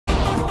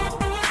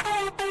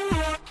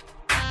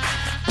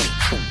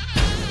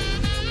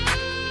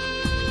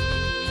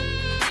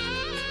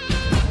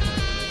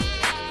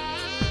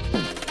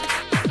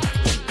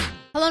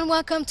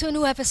welcome to a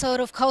new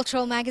episode of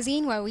Cultural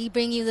Magazine, where we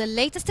bring you the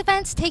latest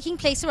events taking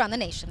place around the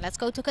nation. Let's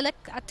go take a look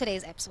at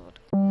today's episode.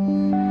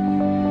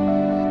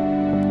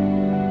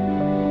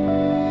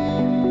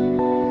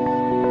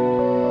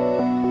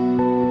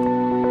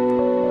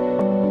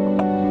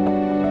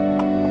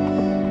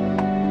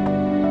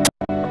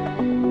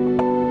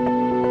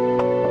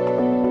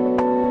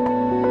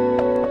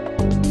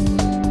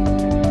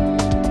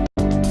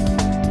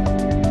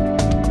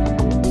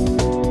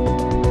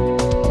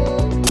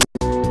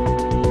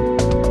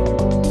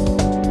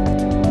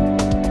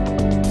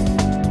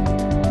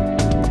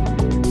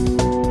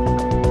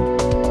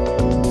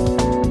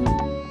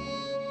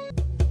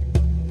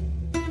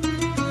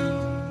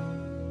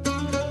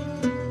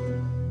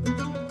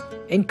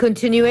 In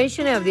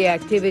continuation of the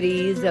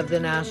activities of the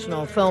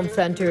National Film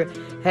Center,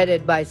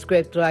 headed by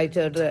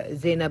scriptwriter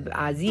Zainab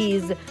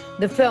Aziz,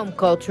 the Film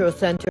Cultural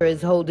Center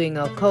is holding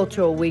a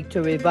cultural week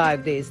to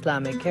revive the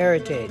Islamic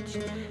heritage.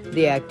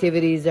 The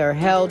activities are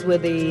held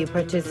with the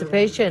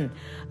participation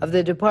of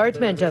the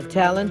Department of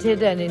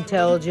Talented and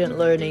Intelligent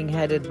Learning,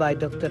 headed by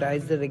Dr.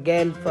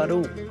 Izz-Rigel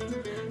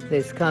Farouk.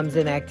 This comes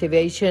in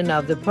activation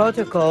of the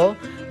protocol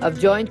of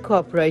joint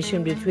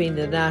cooperation between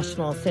the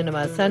National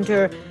Cinema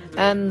Center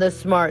and the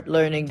Smart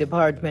Learning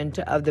Department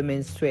of the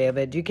Ministry of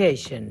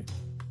Education.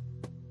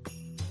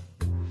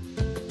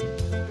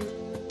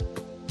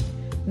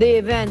 The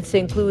events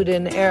include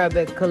an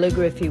Arabic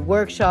calligraphy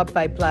workshop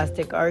by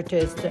plastic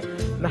artist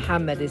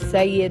Mohammed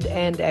Al-Sayed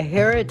and a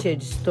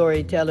heritage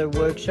storyteller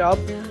workshop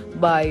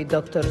by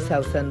Dr.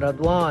 Sausan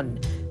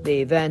Radwan. The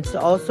events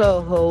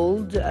also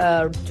hold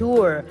a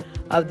tour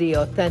of the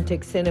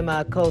Authentic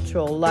Cinema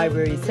Cultural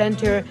Library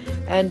Center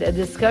and a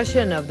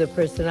discussion of the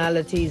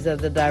personalities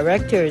of the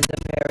directors of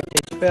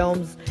heritage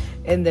films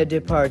in the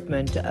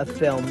Department of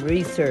Film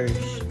Research.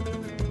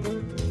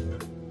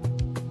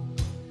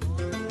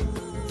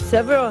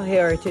 Several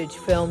heritage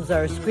films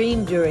are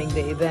screened during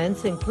the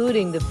events,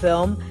 including the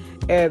film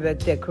Arabic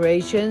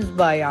Decorations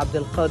by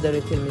Abdul Qadir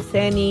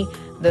Al-Tilmisani,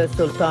 the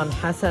Sultan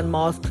Hassan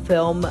Mosque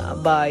film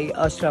by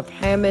Ashraf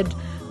Hamid,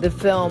 the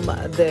film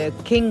The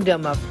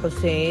Kingdom of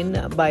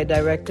Hussein by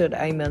director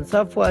Ayman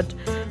Safwat,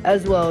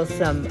 as well as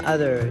some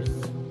others.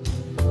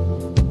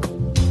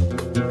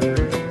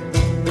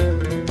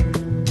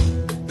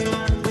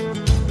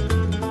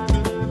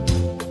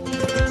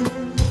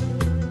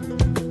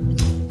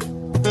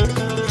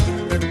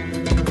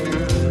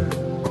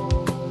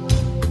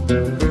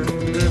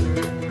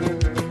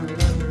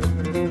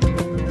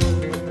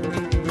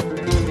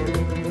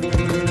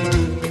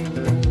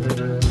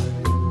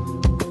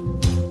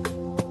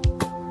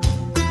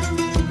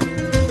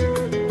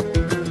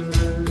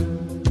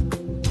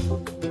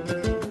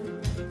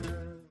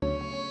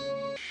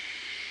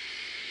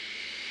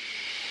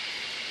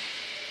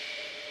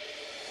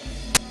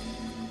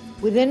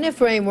 Within the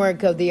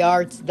framework of the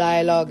Arts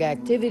Dialogue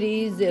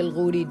activities, El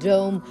Ghuri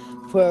Dome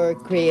for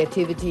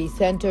Creativity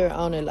Center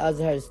on Al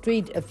Azhar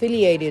Street,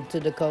 affiliated to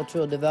the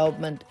Cultural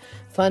Development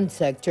Fund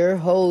sector,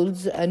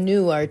 holds a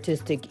new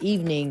artistic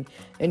evening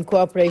in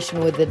cooperation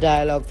with the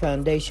Dialogue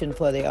Foundation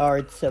for the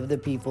Arts of the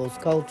People's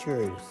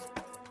Cultures.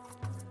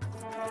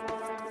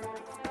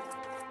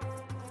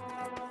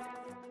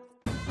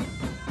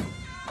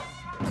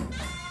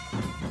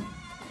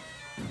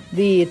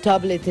 The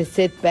Tablet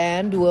Sit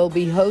Band will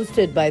be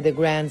hosted by the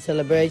Grand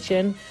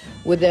Celebration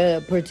with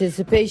the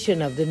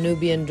participation of the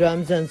Nubian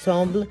Drums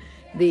Ensemble,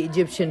 the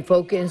Egyptian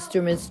Folk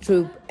Instruments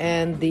Troupe,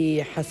 and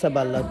the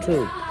Hasaballah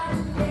Troupe.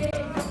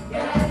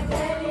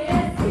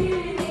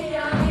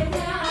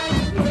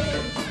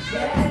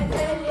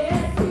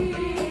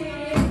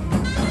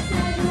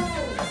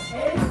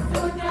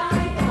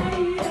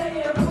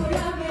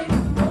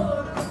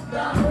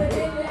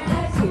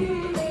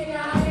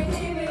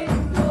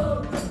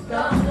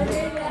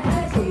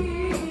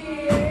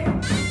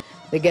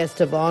 The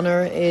guest of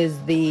honor is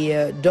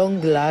the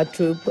Dongla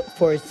troupe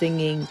for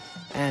singing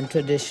and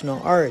traditional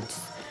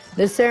arts.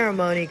 The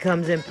ceremony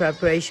comes in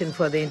preparation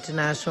for the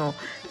International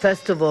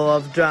Festival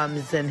of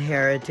Drums and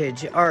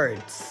Heritage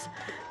Arts.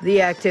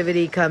 The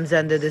activity comes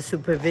under the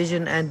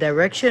supervision and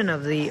direction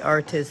of the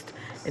artist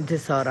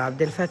Intisar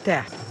Abdel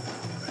Fattah.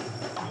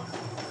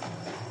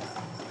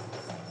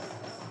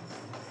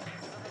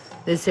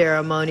 The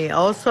ceremony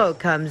also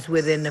comes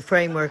within the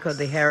framework of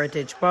the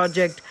Heritage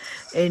Project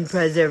in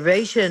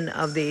preservation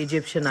of the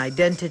Egyptian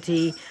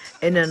identity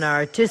in an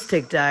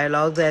artistic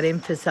dialogue that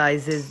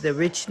emphasizes the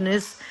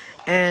richness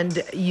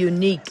and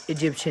unique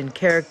Egyptian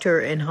character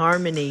in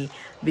harmony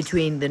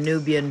between the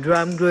Nubian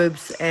drum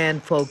groups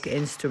and folk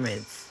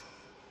instruments.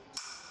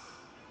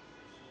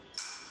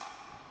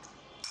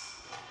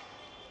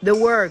 The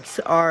works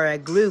are a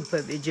group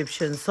of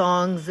Egyptian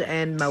songs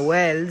and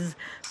mawels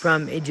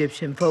from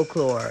Egyptian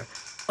folklore.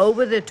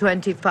 Over the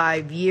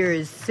 25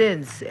 years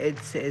since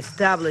its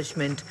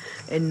establishment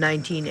in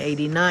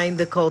 1989,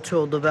 the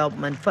Cultural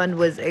Development Fund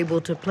was able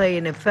to play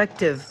an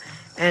effective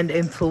and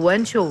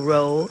influential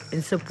role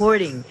in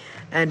supporting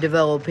and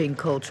developing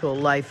cultural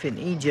life in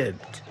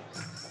Egypt.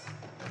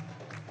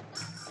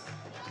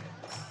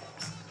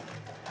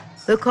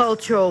 The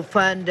Cultural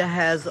Fund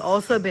has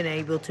also been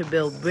able to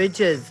build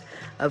bridges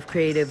of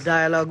creative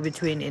dialogue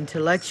between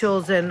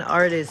intellectuals and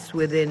artists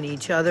within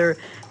each other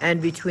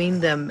and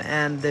between them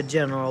and the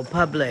general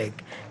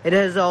public. It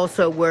has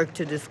also worked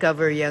to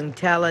discover young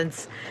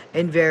talents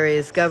in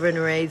various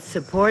governorates,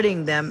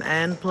 supporting them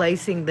and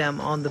placing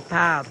them on the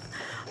path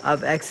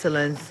of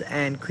excellence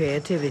and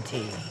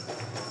creativity.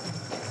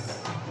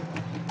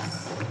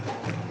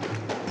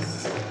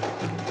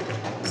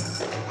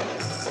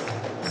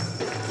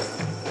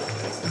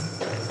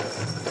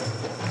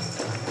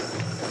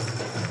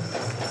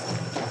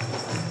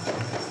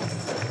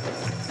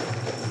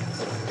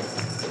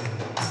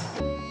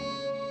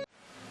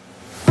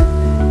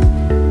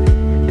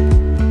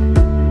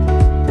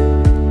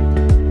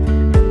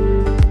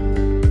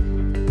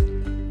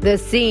 The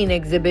Scene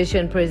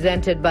exhibition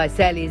presented by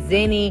Sally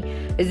Zaini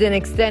is an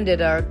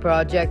extended art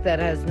project that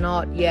has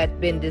not yet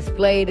been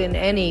displayed in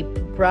any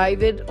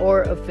private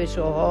or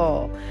official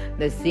hall.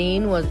 The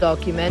Scene was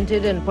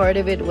documented and part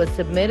of it was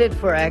submitted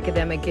for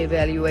academic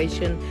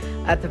evaluation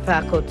at the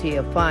Faculty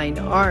of Fine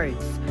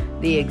Arts.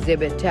 The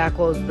exhibit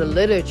tackles the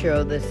literature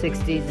of the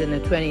 60s and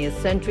the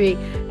 20th century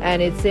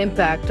and its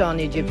impact on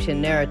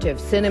Egyptian narrative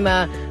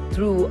cinema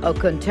through a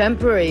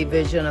contemporary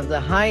vision of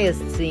the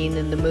highest scene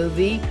in the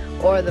movie,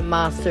 or the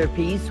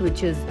masterpiece,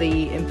 which is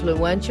the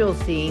influential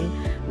scene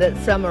that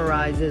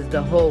summarizes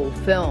the whole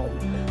film.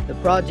 The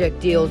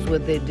project deals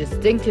with the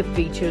distinctive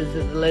features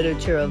of the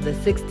literature of the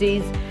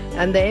 60s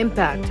and the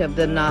impact of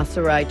the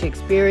Nasserite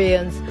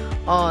experience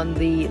on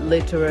the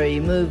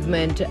literary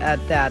movement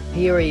at that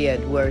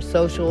period, where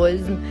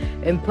socialism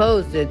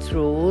imposed its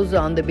rules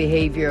on the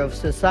behavior of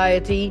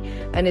society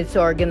and its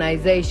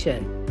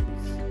organization.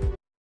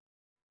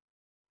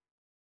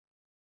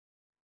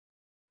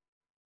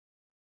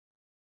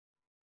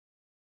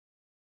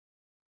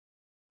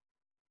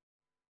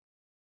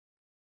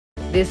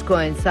 This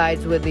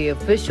coincides with the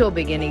official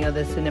beginning of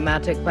the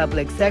cinematic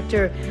public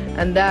sector,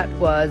 and that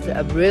was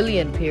a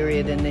brilliant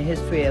period in the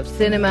history of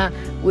cinema,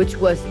 which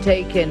was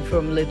taken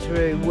from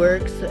literary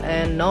works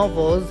and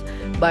novels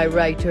by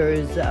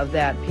writers of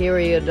that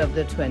period of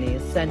the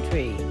 20th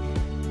century.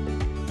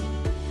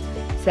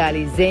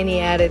 Sally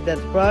Zaini added that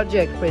the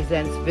project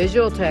presents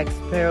visual text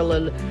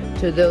parallel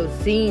to those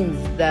scenes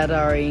that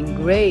are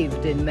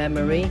engraved in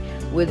memory,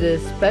 with a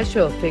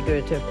special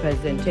figurative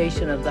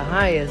presentation of the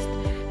highest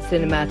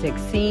cinematic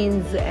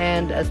scenes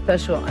and a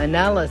special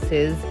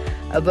analysis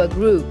of a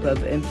group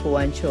of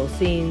influential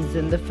scenes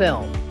in the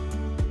film.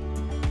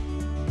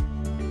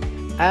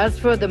 As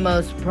for the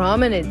most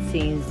prominent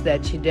scenes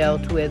that she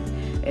dealt with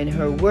in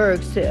her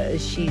works,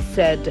 she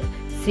said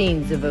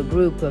scenes of a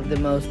group of the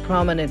most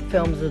prominent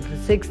films of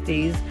the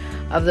 60s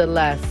of the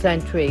last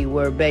century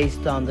were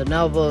based on the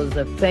novels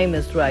of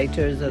famous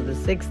writers of the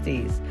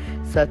 60s,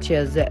 such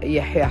as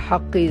Yahya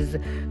Haqqi's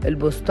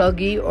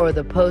Al-Bustagi, or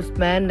The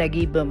Postman,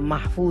 Naguib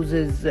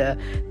Mahfouz's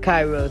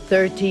Cairo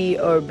 30,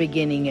 or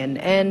Beginning and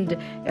End,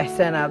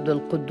 Ihsan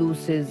Abdul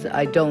Quddus's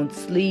I Don't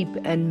Sleep,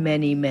 and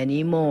many,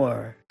 many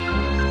more.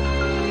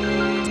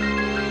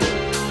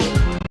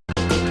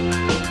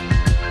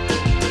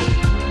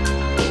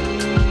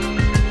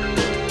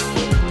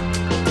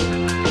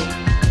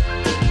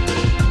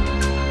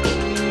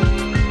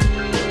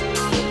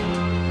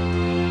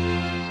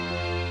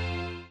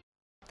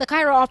 The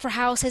Cairo Opera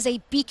House is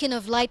a beacon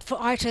of light for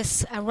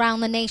artists around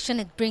the nation.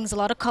 It brings a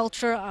lot of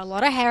culture, a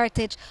lot of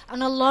heritage,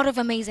 and a lot of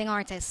amazing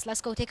artists. Let's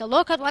go take a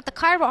look at what the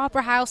Cairo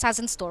Opera House has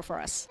in store for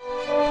us.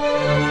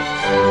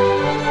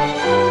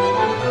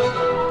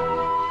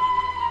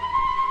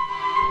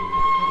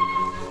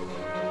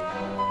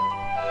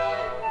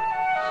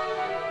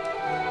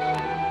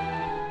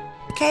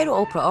 Cairo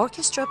Opera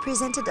Orchestra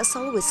presented a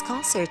soloist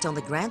concert on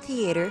the Grand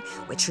Theatre,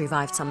 which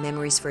revived some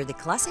memories for the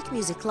classic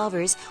music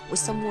lovers with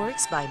some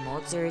works by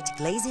Mozart,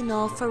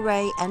 Glazunov,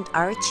 Fauré, and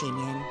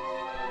Arachimian.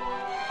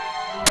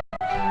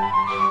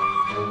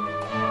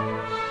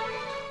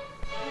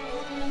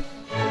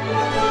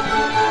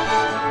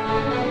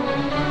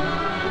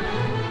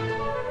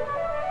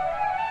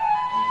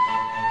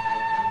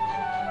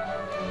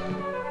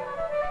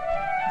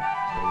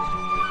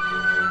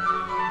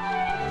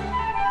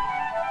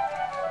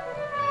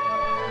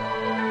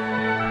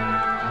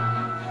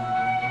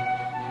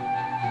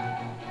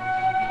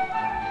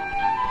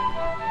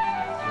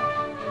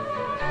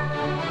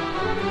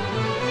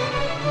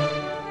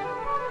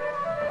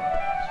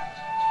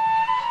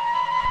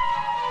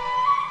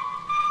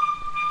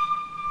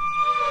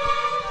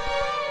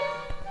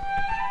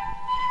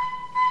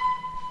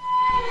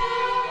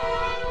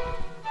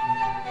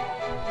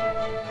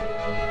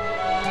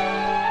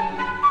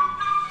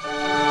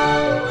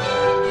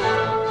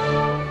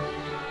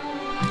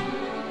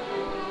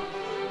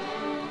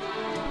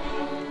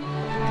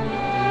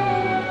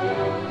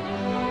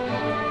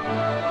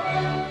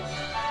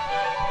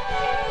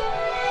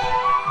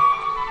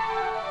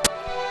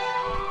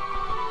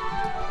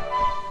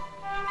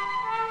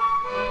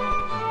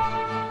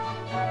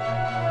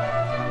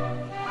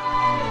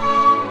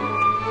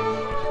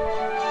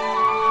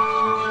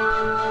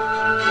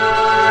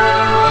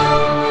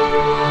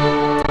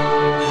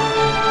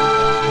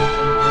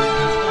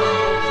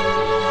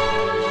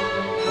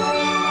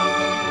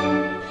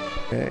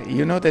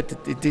 You know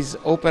that this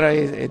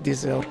opera,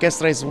 this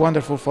orchestra is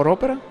wonderful for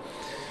opera,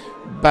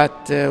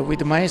 but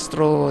with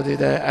Maestro,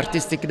 the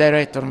artistic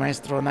director,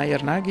 Maestro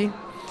Nair Nagy,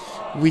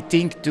 we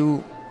think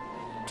to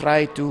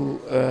try to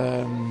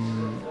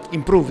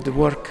improve the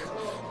work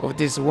of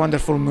this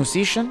wonderful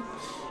musician.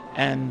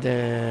 And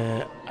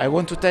I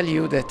want to tell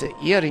you that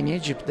here in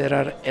Egypt there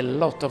are a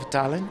lot of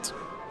talent,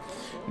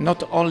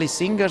 not only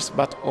singers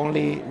but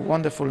only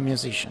wonderful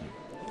musicians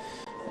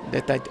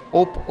that I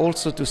hope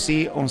also to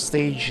see on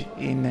stage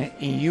in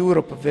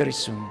Europe very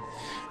soon.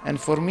 And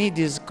for me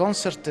this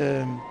concert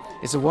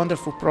is a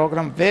wonderful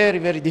program, very,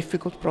 very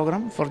difficult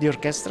program for the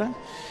orchestra.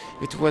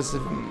 It was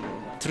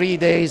 3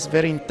 days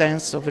very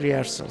intense of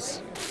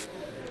rehearsals.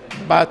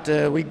 But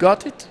we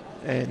got it,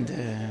 and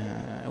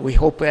we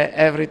hope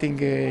everything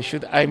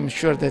I'm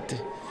sure that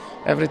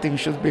everything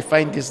should be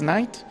fine this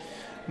night.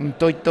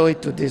 Toi toi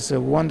to this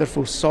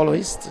wonderful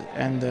soloist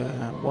and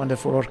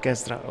wonderful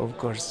orchestra, of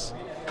course.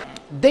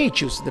 They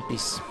choose the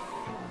piece.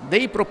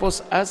 They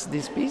propose us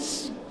this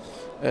piece,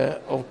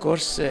 of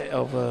course,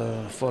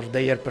 for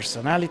their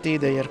personality,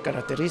 their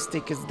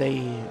characteristics,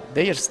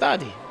 their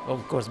study,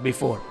 of course,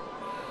 before.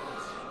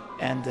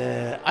 And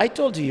I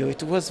told you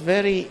it was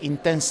very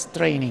intense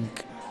training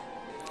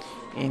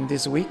in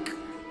this week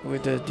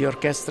with the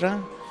orchestra.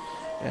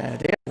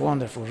 They are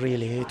wonderful,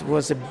 really. It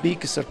was a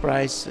big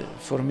surprise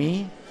for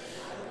me.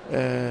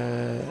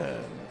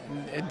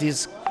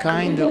 This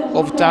kind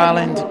of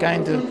talent,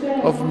 kind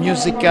of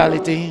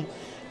musicality,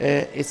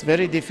 it's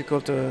very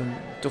difficult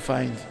to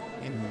find.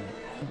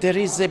 There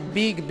is a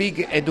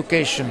big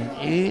education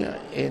here,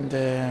 and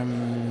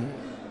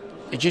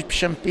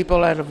Egyptian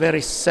people are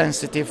very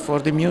sensitive for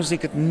the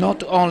music,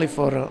 not only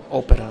for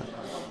opera,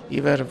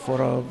 even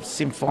for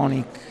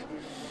symphonic.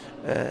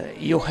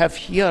 You have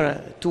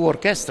here 2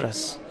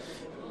 orchestras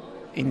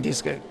in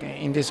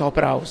this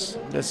opera house,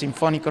 the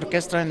Symphonic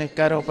Orchestra and the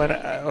Cairo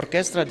Opera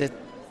Orchestra, that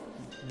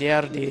they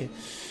are the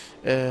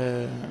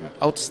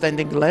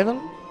outstanding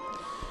level.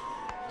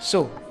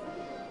 So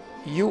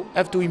you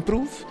have to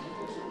improve,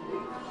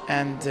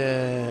 and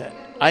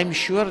I'm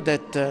sure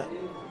that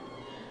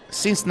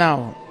since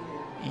now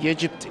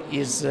Egypt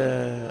is,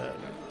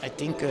 I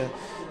think,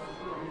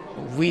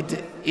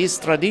 with its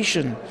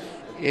tradition,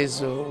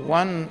 is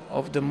one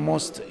of the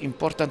most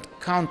important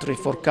country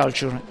for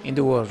culture in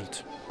the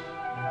world.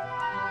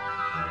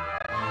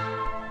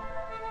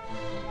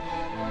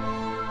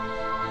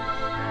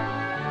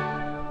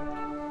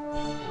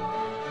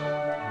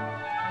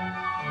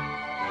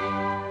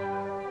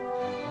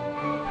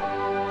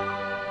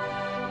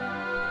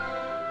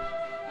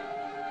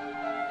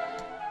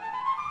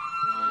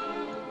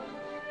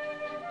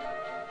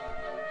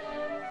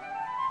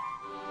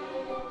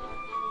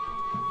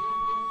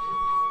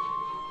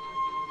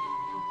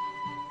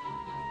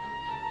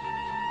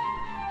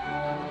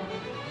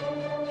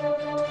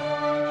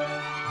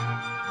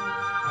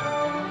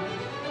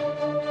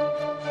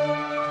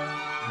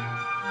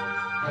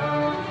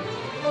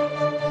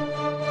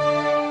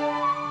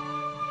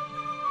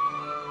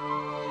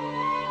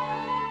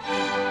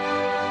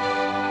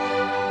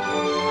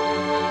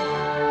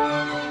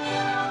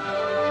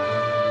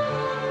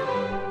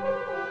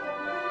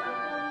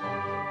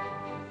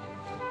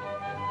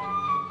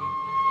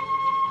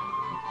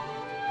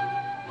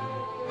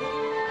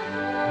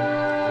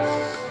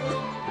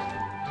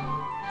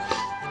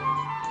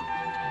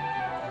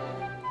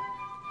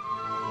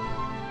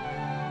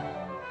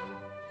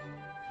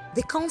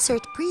 The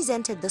concert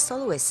presented the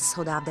soloists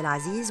Huda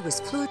Abdelaziz with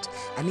flute,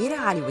 Amira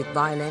Ali with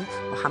violin,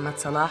 Muhammad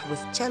Salah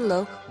with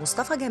cello,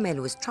 Mustafa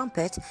Gamal with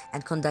trumpet,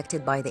 and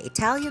conducted by the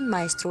Italian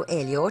maestro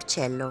Elio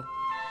Orcello.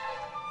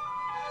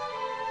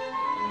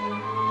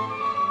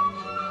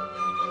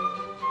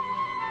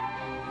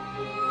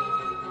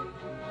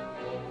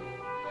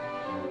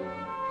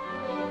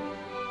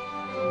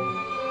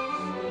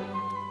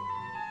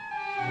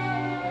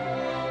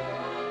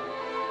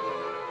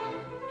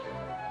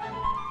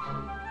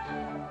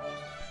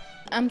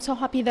 I'm so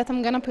happy that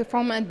I'm gonna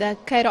perform at the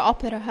Cairo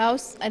Opera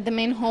House at the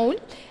main hall.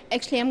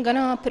 Actually, I'm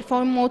gonna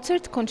perform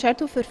Mozart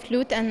Concerto for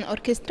Flute and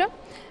Orchestra.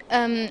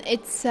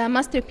 It's a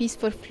masterpiece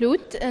for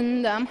flute,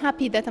 and I'm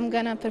happy that I'm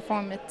gonna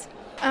perform it.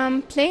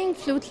 Playing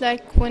flute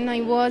like when I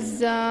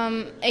was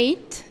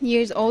 8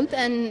 years old,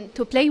 and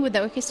to play with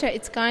the orchestra,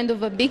 it's kind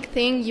of a big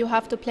thing. You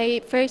have to play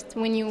it first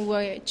when you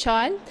were a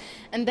child,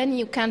 and then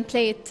you can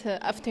play it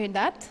after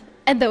that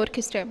at the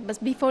orchestra.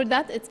 But before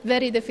that, it's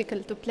very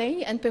difficult to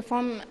play and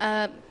perform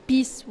a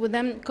piece with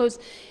them, because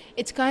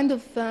it's kind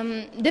of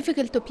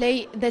difficult to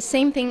play the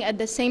same thing at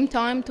the same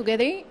time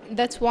together.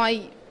 That's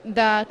why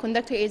the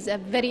conductor is a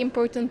very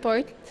important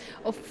part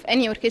of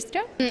any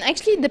orchestra.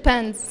 Actually, it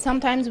depends.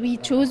 Sometimes we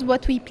choose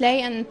what we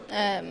play, and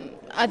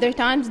other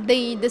times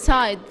they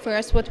decide for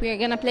us what we are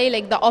gonna play,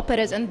 like the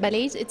operas and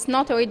ballets. It's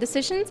not our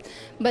decisions,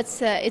 but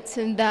it's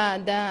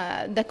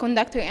the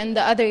conductor and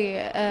the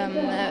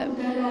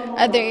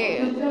other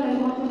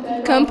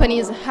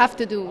companies have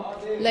to do.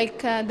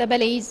 Like the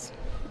ballets,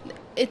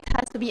 it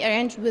has to be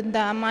arranged with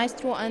the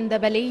maestro and the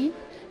ballet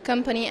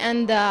company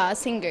and the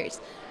singers.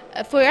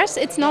 For us,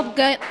 it's not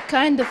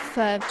kind of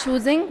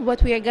choosing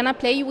what we are gonna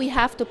play. We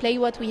have to play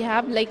what we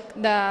have, like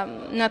the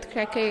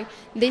Nutcracker,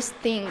 this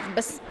thing.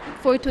 But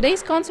for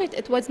today's concert,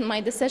 it was my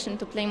decision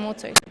to play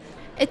Mozart.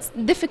 It's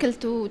difficult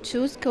to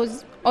choose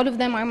because all of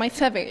them are my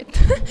favorite.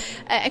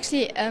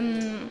 Actually,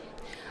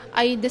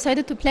 I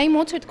decided to play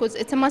Mozart because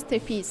it's a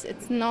masterpiece.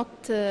 It's not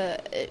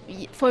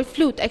for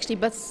flute actually,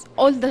 but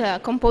all the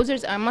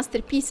composers are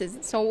masterpieces.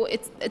 So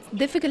it's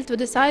difficult to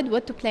decide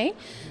what to play.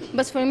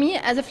 But for me,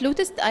 as a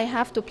flutist, I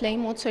have to play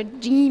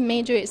Mozart G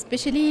major,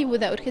 especially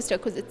with the orchestra,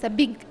 because it's a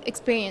big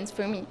experience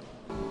for me.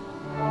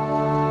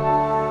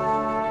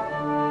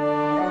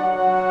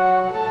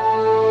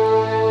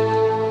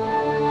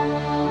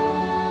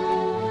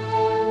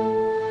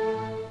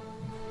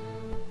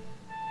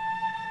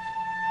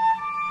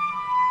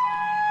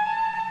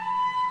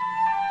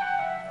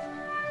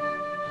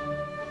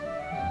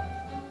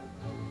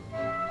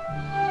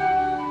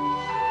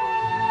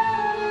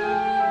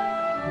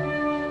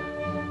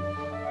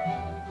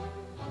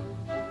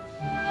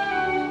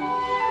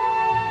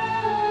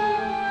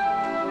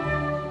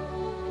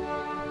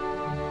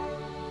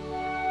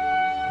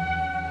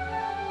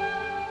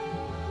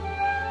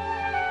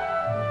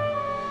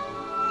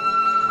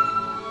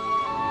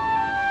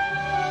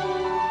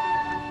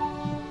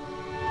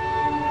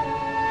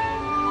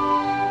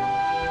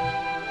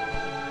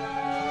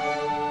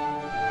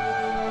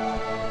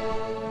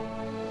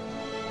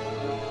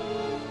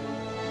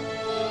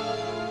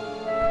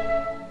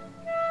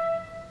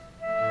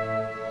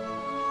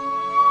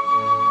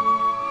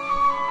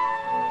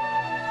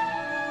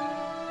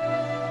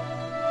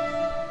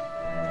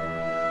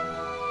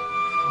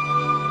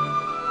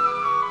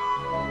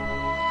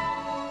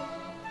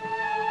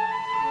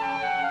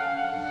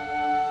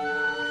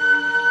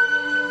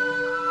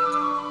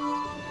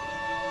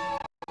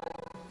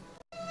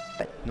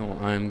 No,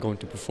 I'm going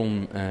to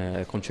perform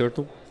a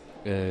concerto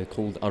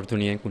called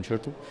Artunian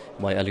Concerto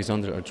by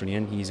Alexander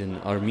Artunian. He's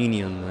an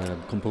Armenian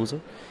composer,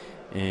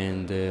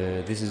 and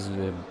this is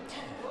a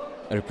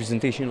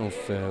representation of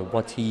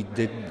what he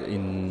did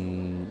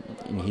in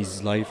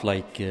his life.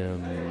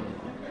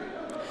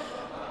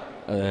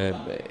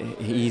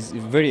 He's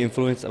very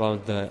influenced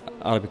about the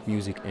Arabic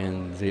music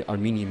and the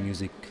Armenian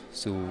music,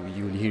 so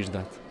you will hear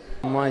that.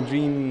 My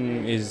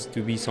dream is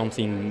to be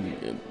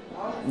something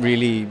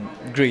really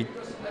great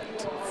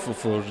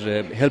for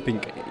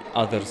helping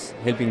others,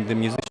 helping the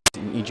musicians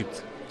in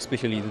Egypt,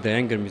 especially the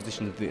younger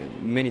musicians. The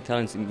many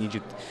talents in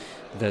Egypt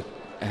that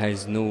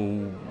has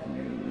no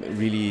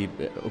really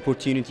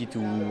opportunity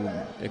to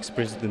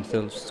express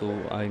themselves. So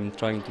I'm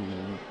trying to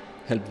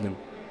help them.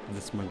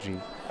 That's my dream.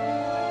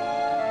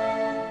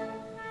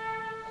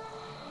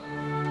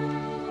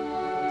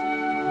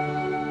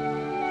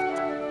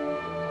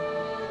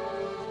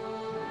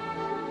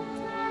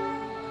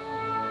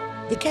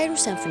 The Cairo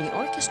Symphony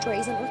Orchestra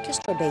is an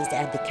orchestra based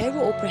at the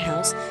Cairo Opera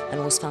House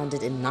and was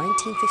founded in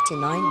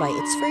 1959 by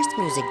its first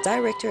music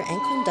director and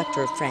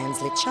conductor Franz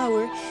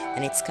Litzschauer,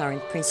 and its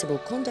current principal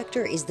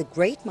conductor is the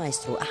great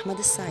maestro Ahmad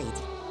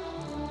Al-Saidi.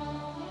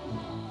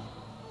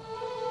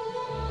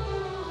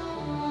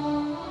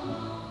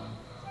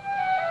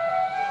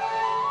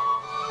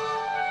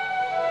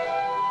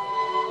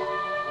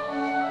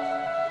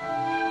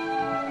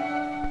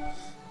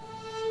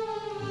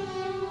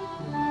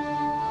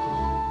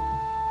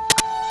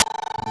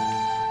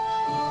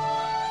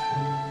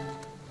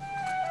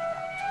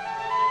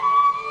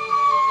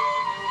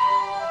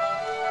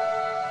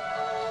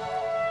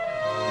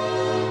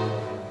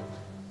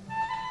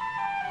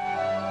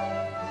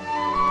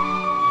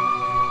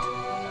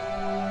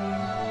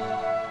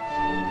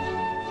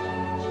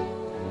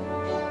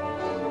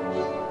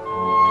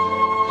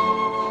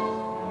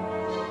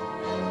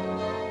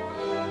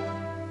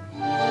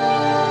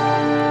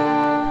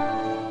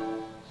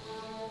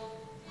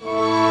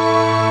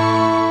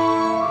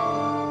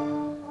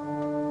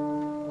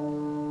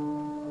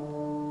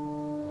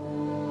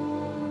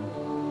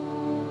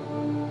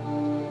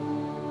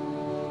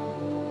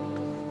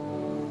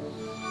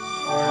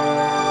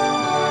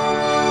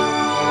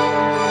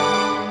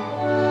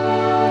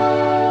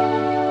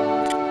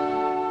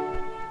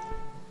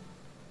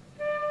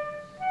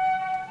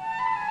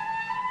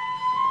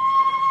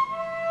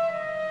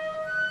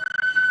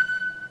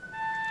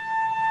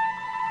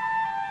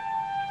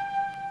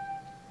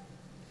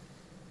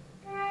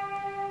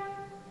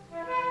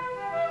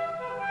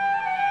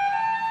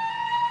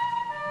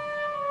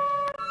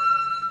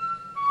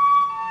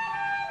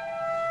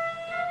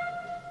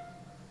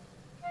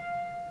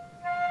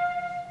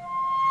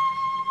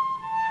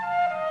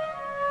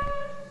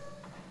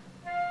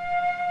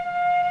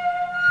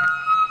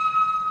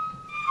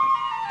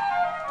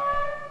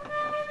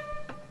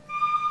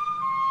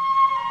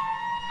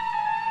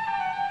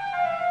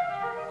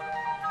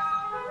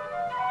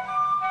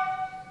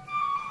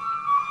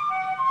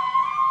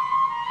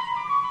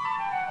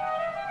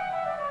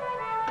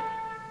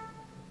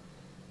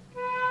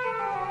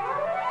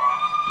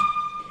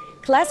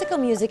 classical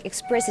music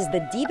expresses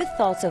the deepest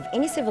thoughts of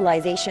any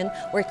civilization,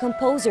 where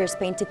composers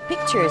painted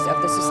pictures of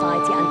the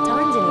society and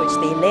times in which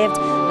they lived,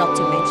 not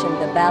to mention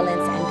the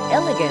balance and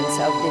elegance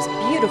of this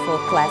beautiful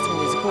classic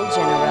musical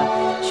genre.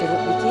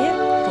 Shuruk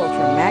Bikir,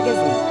 Culture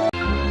Magazine.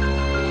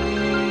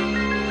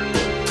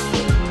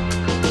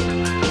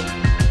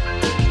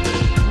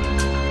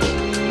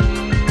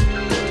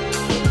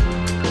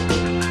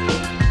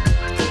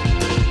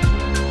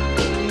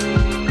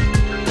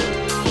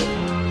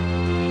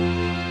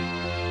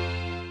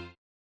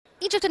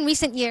 Egypt in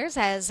recent years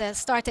has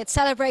started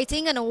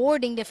celebrating and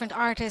awarding different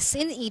artists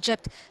in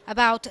Egypt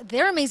about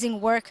their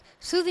amazing work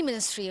through the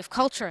Ministry of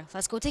Culture.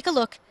 Let's go take a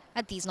look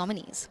at these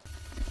nominees.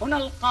 هنا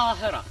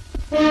القاهرة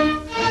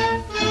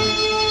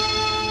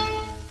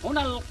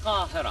هنا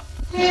القاهرة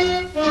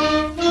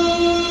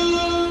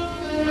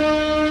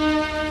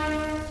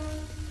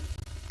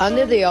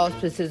Under the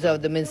auspices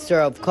of the Minister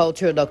of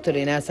Culture, Dr.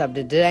 Ines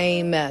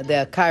Abdeldaim,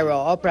 the Cairo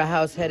Opera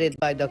House, headed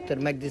by Dr.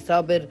 Magdi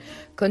Sabir,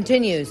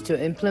 continues to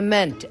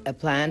implement a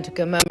plan to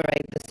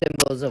commemorate the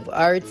symbols of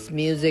arts,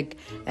 music,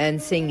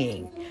 and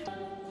singing.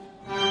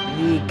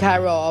 The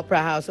Cairo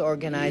Opera House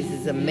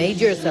organizes a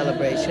major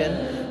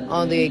celebration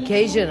on the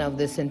occasion of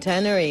the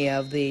centenary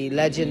of the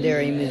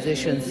legendary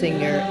musician,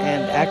 singer,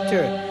 and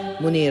actor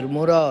Munir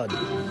Murad.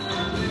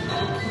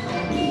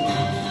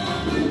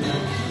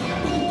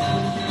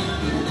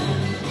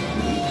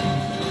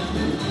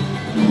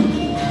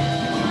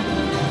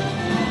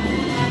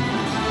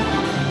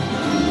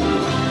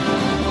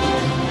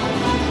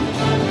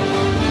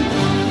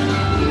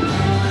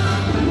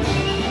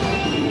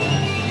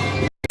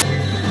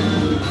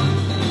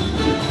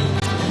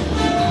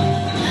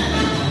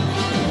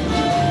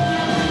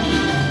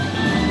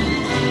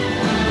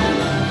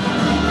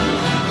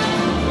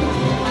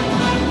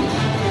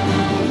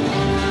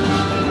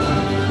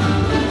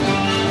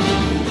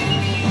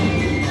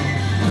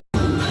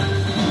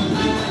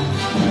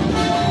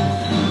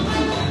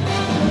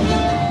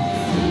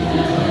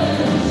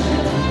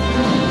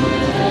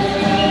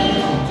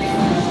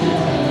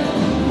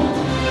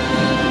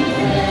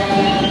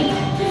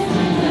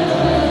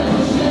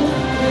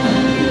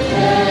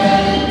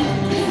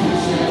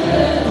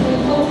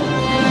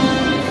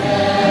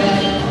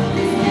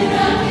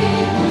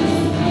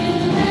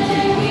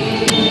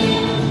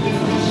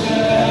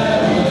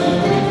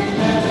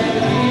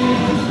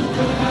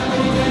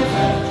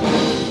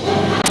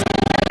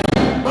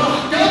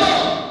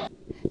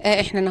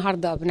 احنا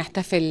النهارده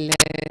بنحتفل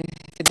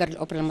في دار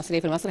الأوبرا المصرية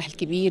في المسرح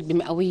الكبير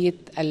بمئوية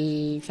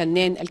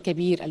الفنان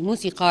الكبير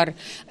الموسيقار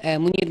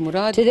منير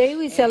مراد. Today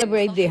we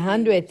celebrate the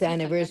 100th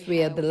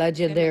anniversary of the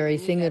legendary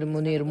singer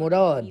Munir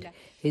Murad.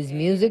 His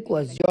music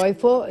was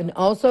joyful and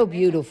also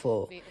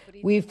beautiful.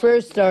 We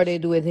first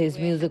started with his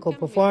musical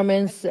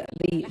performance,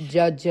 The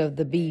Judge of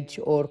the Beach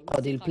or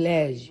Qadi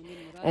al-Plage.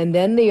 And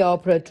then the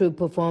opera troupe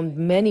performed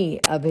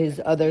many of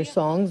his other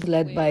songs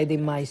led by the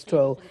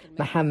maestro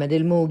Mohammed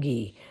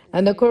El-Moughi.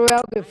 And the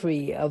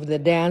choreography of the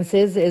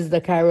dances is the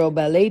Cairo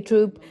Ballet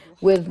Troupe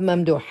with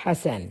Mamdouh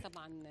Hassan.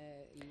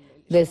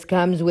 This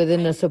comes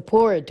within the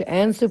support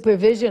and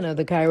supervision of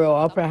the Cairo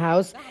Opera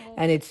House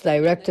and its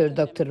director,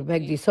 Dr.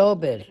 Magdi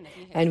Sabir.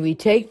 And we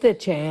take the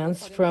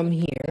chance from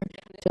here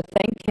to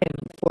thank him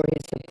for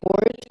his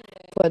support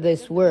for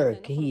this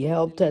work. He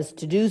helped us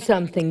to do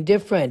something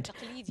different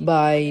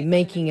by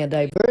making a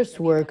diverse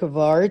work of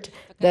art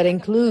that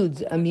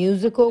includes a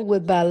musical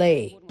with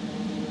ballet.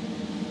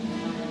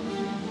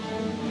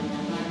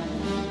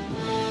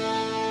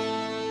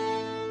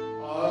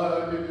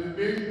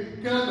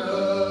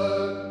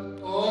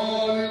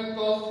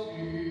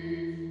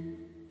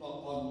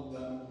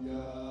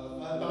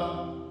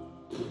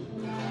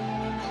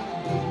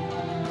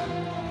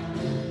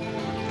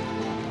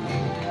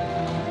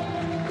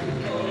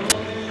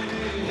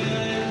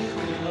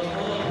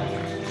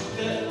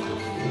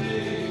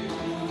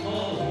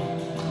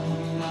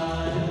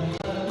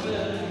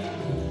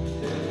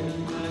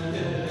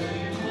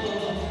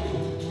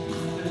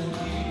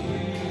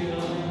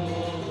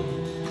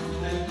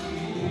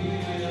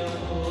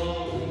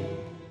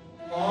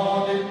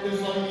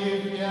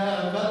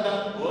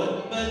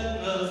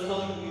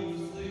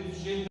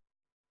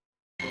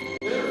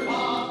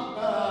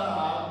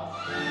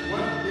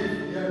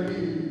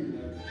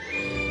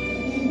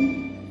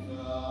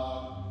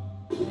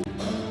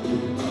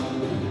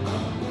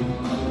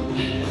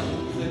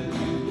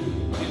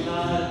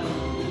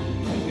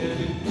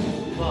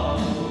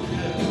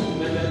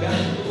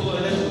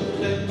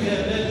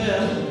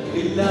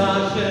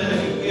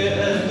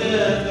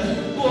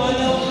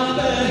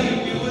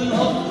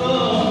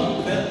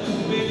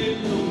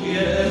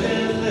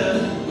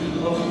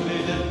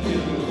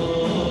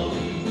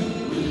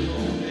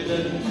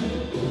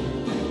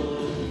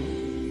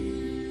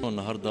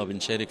 النهارده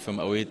بنشارك في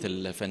مئوية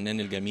الفنان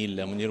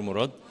الجميل منير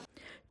مراد.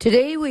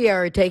 Today we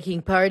are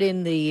taking part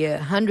in the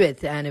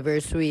 100th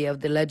anniversary of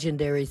the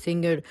legendary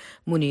singer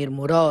Munir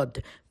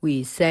Murad.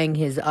 We sang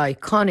his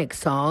iconic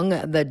song,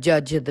 The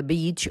Judge of the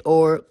Beach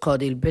or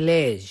Qadi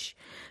al-Plage.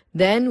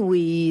 Then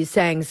we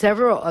sang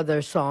several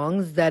other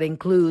songs that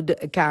include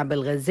Ka'b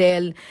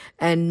el-Ghazal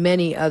and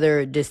many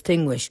other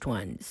distinguished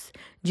ones.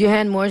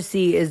 Jihan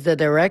Morsi is the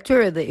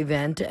director of the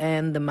event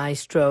and the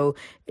maestro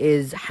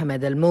is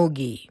Hamad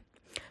Al-Mogi.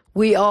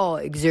 We all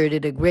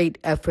exerted a great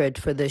effort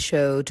for the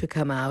show to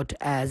come out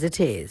as it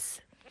is.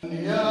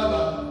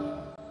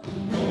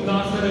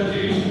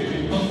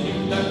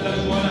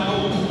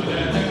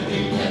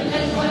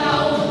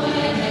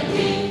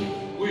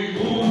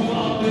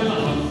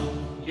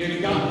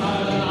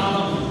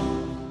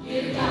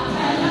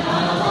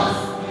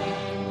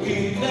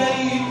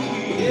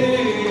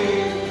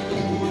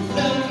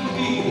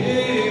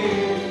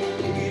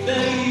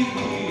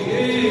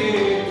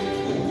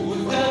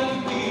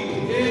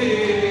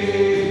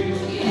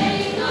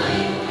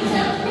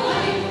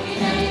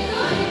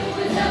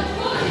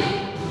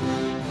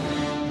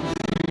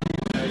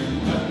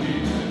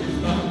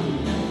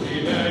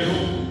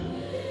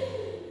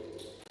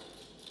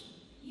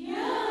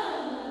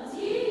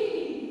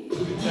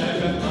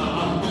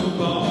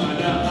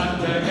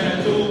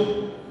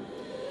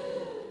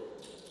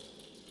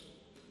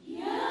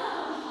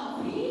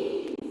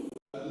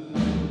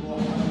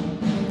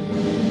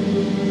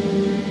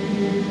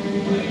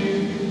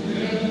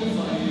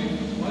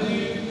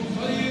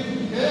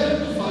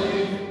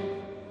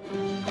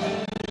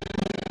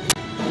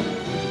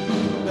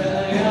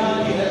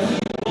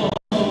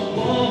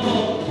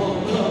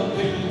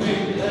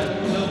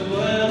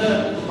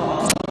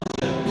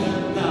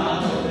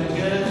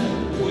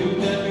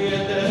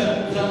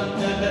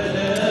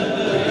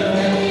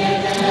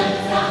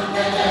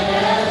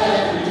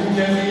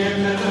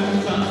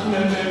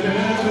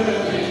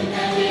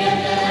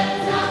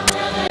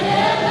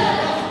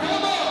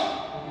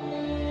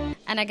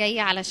 أنا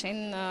جاية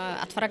علشان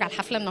أتفرج على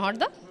الحفلة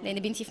النهاردة لأن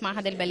بنتي في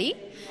معهد الباليه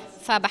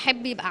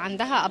فبحب يبقى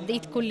عندها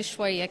أبديت كل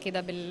شوية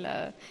كده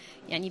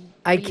يعني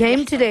I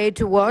came today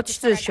to watch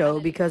the show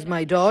because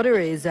my daughter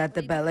is at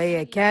the Ballet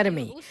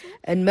Academy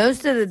and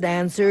most of the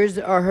dancers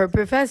are her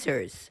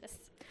professors.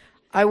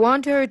 I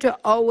want her to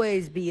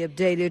always be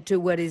updated to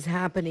what is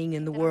happening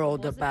in the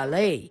world of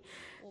ballet.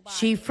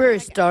 She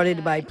first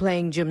started by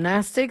playing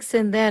gymnastics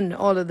and then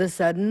all of a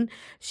sudden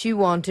she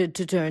wanted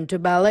to turn to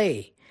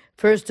ballet.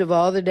 First of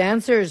all, the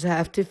dancers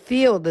have to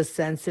feel the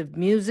sense of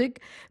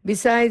music.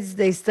 Besides,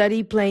 they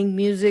study playing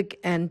music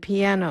and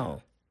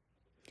piano.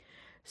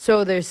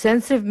 So their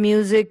sense of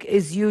music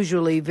is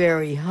usually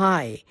very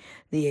high.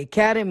 The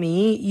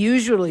academy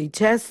usually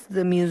tests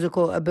the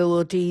musical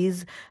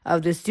abilities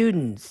of the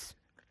students.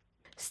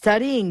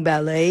 Studying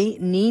ballet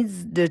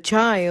needs the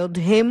child,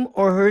 him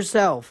or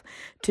herself,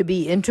 to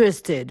be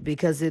interested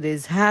because it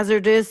is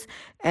hazardous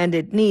and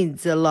it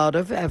needs a lot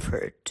of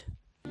effort.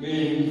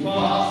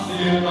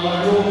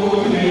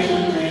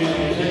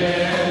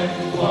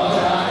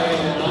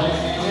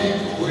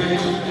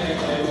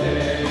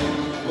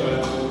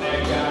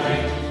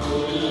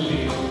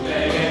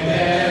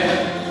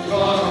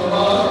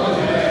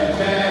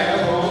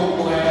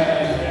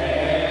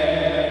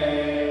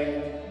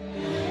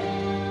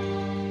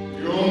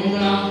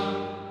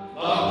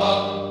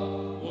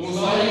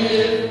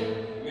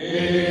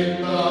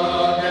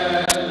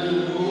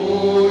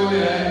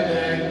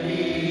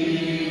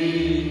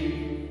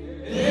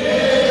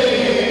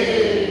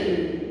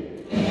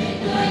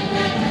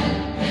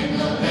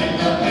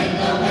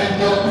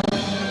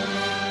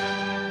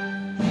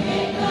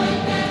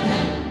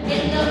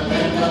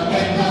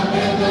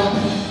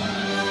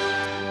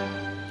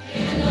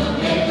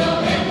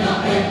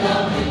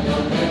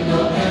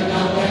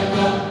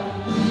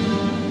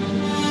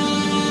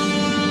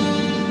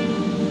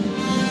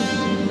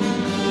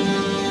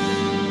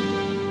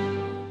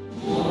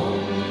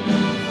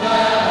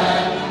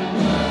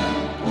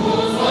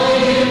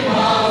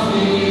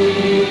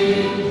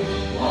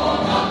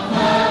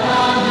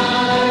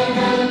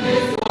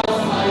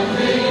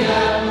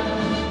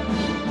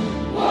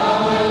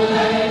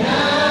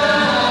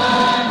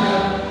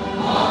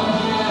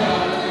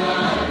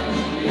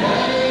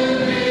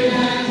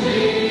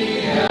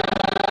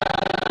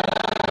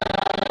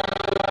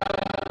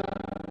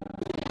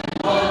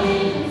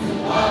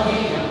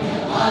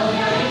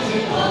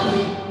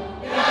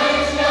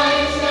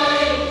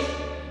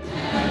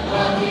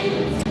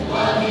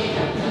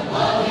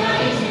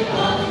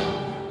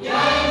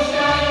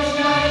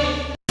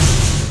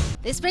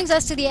 This brings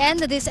us to the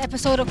end of this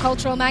episode of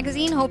Cultural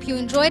Magazine. Hope you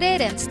enjoyed it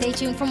and stay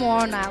tuned for more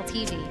on Nile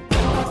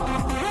TV.